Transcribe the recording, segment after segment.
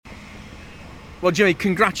Well, Jimmy,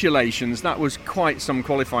 congratulations. That was quite some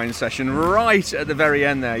qualifying session. Right at the very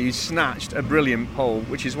end there, you snatched a brilliant pole,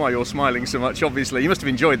 which is why you're smiling so much, obviously. You must have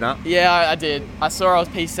enjoyed that. Yeah, I did. I saw I was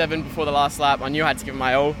P7 before the last lap. I knew I had to give it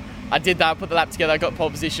my all. I did that, put the lap together, I got pole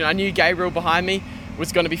position. I knew Gabriel behind me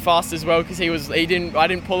was going to be fast as well because I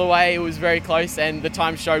didn't pull away. It was very close, and the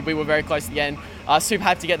time showed we were very close at the end. Super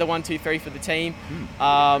happy to get the 1, 2, 3 for the team.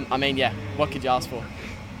 What could you ask for?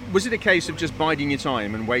 Was it a case of just biding your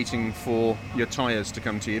time and waiting for your tyres to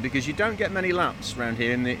come to you? Because you don't get many laps around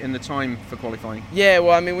here in the time for qualifying. Yeah,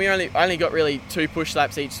 well, we only got really 2 push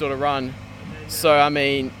laps each sort of run. So,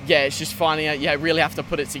 it's just finding out, really have to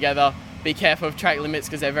put it together. Be careful of track limits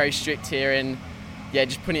because they're very strict here. And,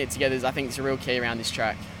 just putting it together is, I think, it's a real key around this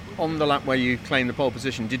track. On the lap where you claimed the pole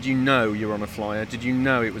position, did you know you were on a flyer? Did you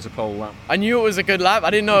know it was a pole lap? I knew it was a good lap. I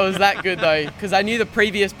didn't know it was that good though, because I knew the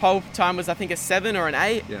previous pole time was, I think, a 7 or an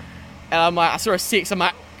 8. Yeah. And I saw a 6. I'm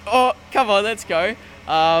like, oh, come on, let's go.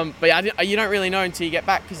 You don't really know until you get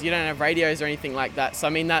back because you don't have radios or anything like that. So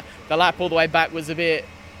the lap all the way back was a bit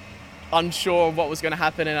unsure of what was going to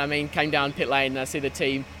happen, and came down pit lane and I see the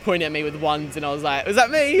team pointing at me with ones, and I was like, was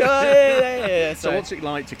that me? Oh, yeah. So what's it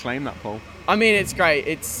like to claim that pole? It's great.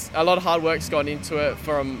 It's a lot of hard work's gone into it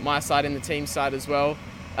from my side and the team side as well.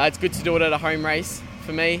 It's good to do it at a home race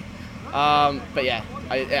for me. I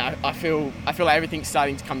feel like everything's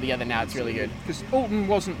starting to come together now. It's really good. Because Alton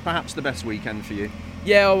wasn't perhaps the best weekend for you.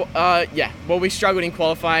 Well, we struggled in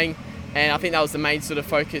qualifying, and I think that was the main sort of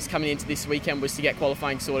focus coming into this weekend was to get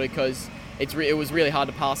qualifying sorted because it was really hard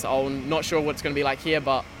to pass at Alton. Not sure what it's going to be like here,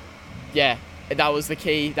 but that was the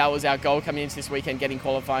key. That was our goal coming into this weekend, getting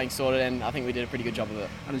qualifying sorted, and I think we did a pretty good job of it.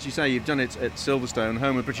 And as you say, you've done it at Silverstone,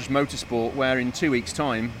 home of British Motorsport, where in 2 weeks'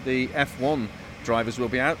 time the F1 drivers will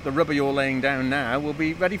be out. The rubber you're laying down now will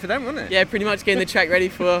be ready for them, won't it? Yeah, pretty much getting the track ready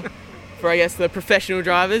for I guess the professional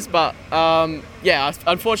drivers. But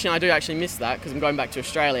unfortunately I do actually miss that because I'm going back to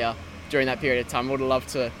Australia during that period of time. I would have loved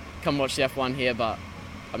to come watch the F1 here, but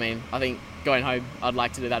I think going home I'd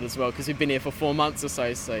like to do that as well because we've been here for 4 months or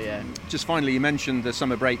so yeah. Just finally, you mentioned the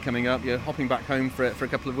summer break coming up. You're hopping back home for a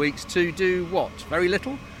couple of weeks to do what? Very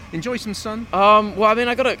little? Enjoy some sun? I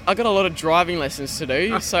got a lot of driving lessons to do.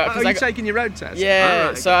 You're taking your road test? Yeah.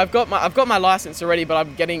 Okay. So I've got my license already, but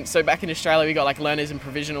I'm getting back in Australia we got like learners and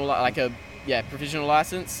provisional provisional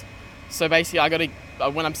license. So basically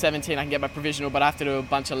when I'm 17 I can get my provisional, but I have to do a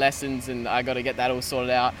bunch of lessons and I got to get that all sorted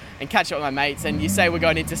out and catch up with my mates. And you say we're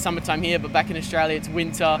going into summertime here, but back in Australia it's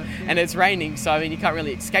winter and it's raining, so you can't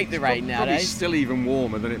really escape the rain nowadays. Probably still even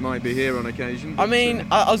warmer than it might be here on occasion. I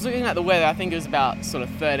was looking at the weather. I think it was about sort of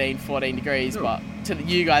 13, 14 degrees, but to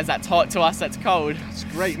you guys that's hot, to us that's cold. That's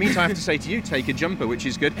great. It means I have to say to you, take a jumper, which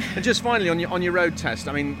is good. And just finally on your road test,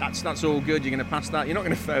 that's all good. You're going to pass that. You're not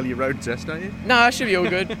going to fail your road test, are you? No, it should be all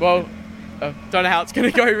good. Well, don't know how it's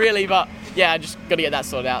going to go really, but I just got to get that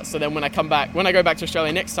sorted out. So then when I go back to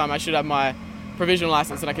Australia next time, I should have my provisional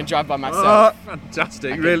license and I can drive by myself. Oh,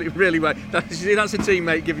 fantastic. Really, really well. That's a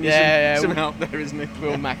teammate giving you some help there, isn't it?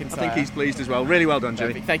 Will Mackintyre. I think he's pleased as well. Really well done,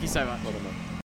 Jimmy. Perfect. Thank you so much. Well done,